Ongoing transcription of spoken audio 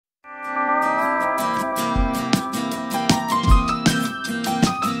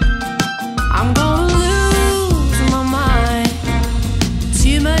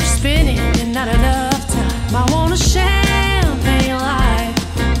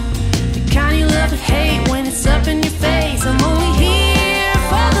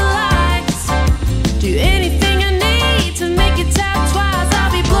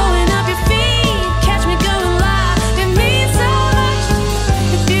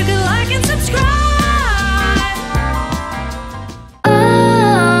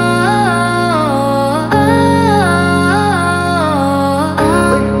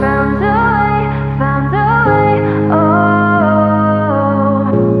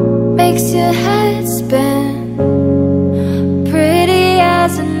makes your head spin. Pretty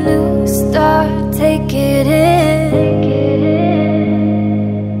as a new star, take it in.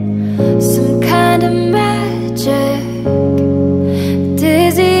 Some kind of magic,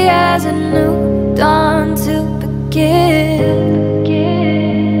 dizzy as a new dawn to begin.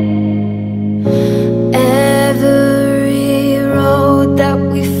 Every road that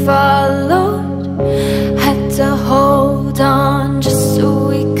we followed had to hold on just so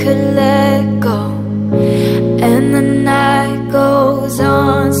we could let go. And the night goes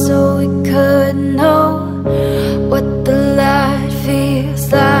on so we could know what the light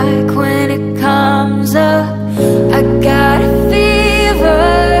feels like when it comes up. I got a fever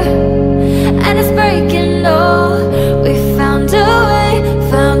and it's breaking, oh. We found a way,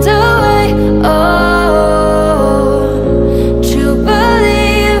 oh. True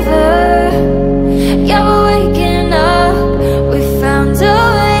believer, yeah, we're waking up. We found a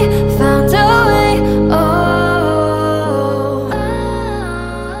way, oh.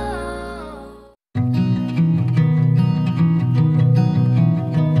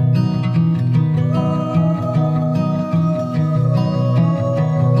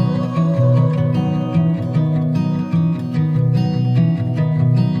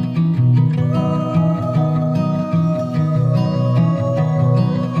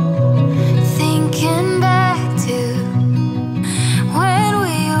 Thinking back to when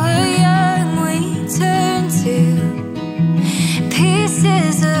we were young, we turned to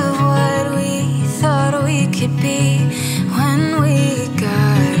pieces of what we thought we could be when we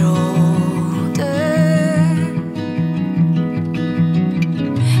got older.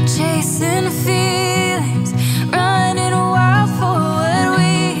 Chasing feelings, running wild for what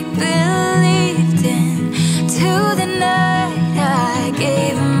we believed in. To the night I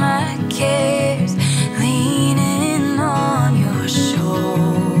gave my cares, leaning on your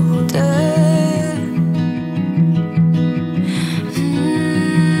shoulder.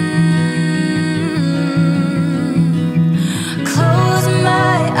 Close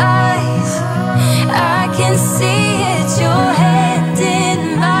my eyes, I can see it, your hand in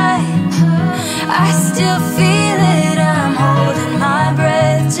mine. I still feel it, I'm holding my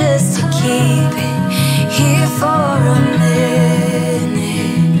breath just to keep it here for a minute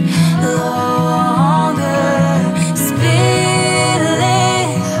longer. Spilling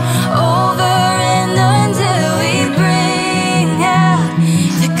over and until we bring out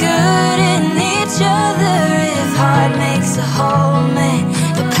the good in each other. If heart makes a whole man,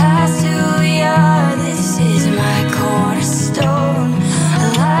 the past who we are, this is my cornerstone,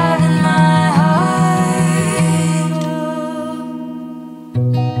 alive in my heart.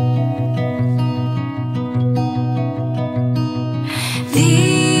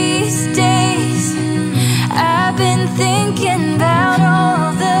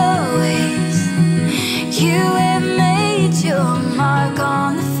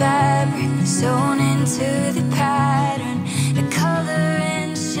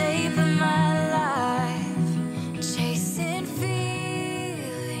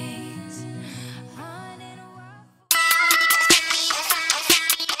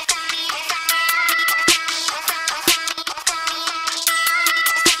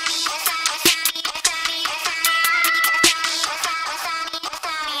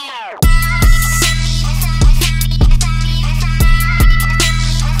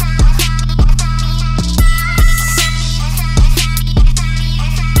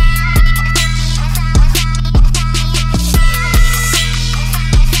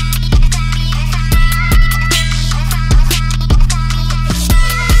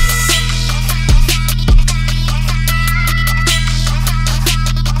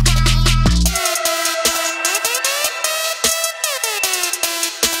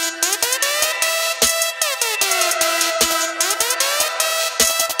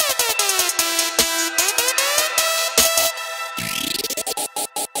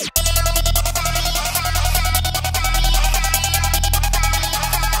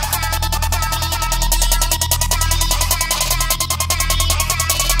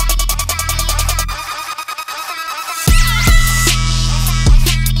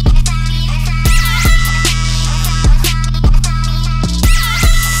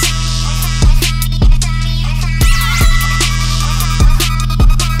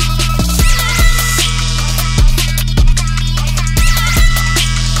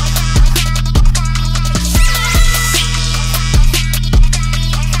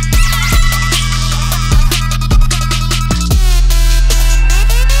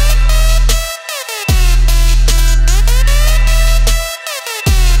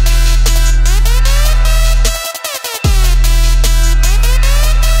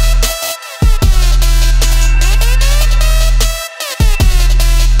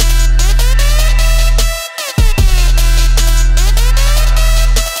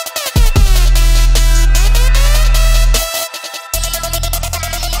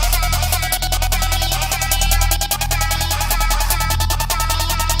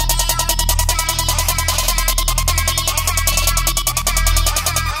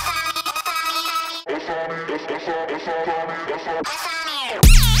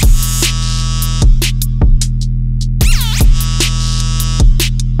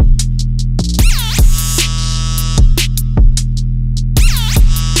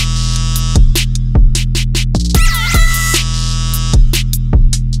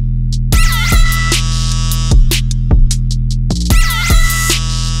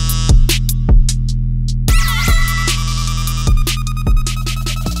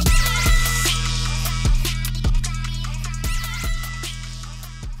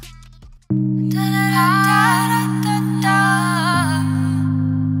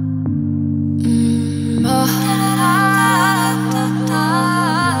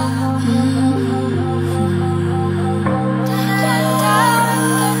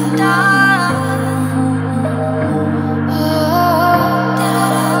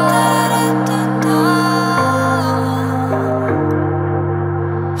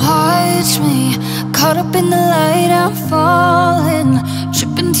 Caught up in the light, I'm falling.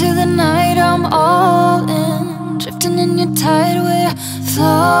 Tripping to the night, I'm all in. Drifting in your tide, we're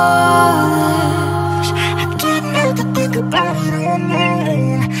flawless. I didn't have to think about it all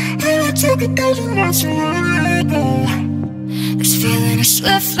night. Really took it down, not so long. This feeling is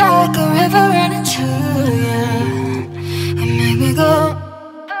swift like a river running to you. It made me go.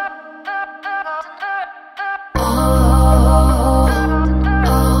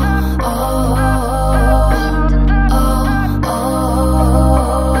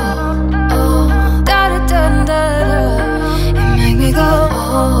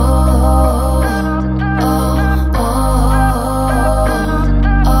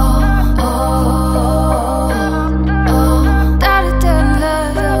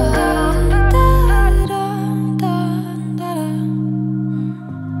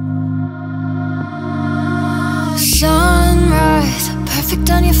 Sunrise, perfect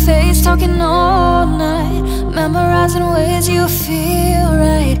on your face, talking all night, memorizing ways you feel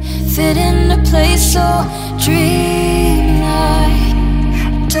right, fit into place so dreamlike.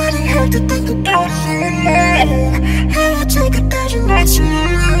 Didn't have to think about it all night. How I take a thousand nights to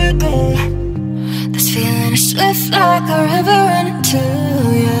go. This feeling is swift like a river running to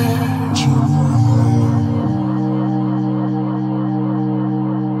you.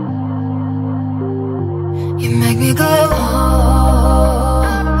 You make me go.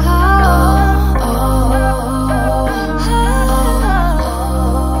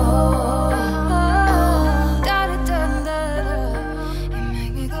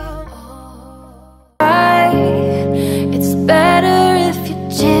 It's better if you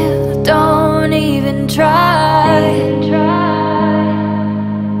chill, don't even try.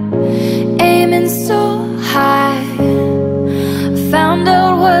 Aiming so high, found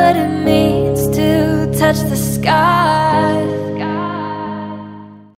out what it means to touch the sky.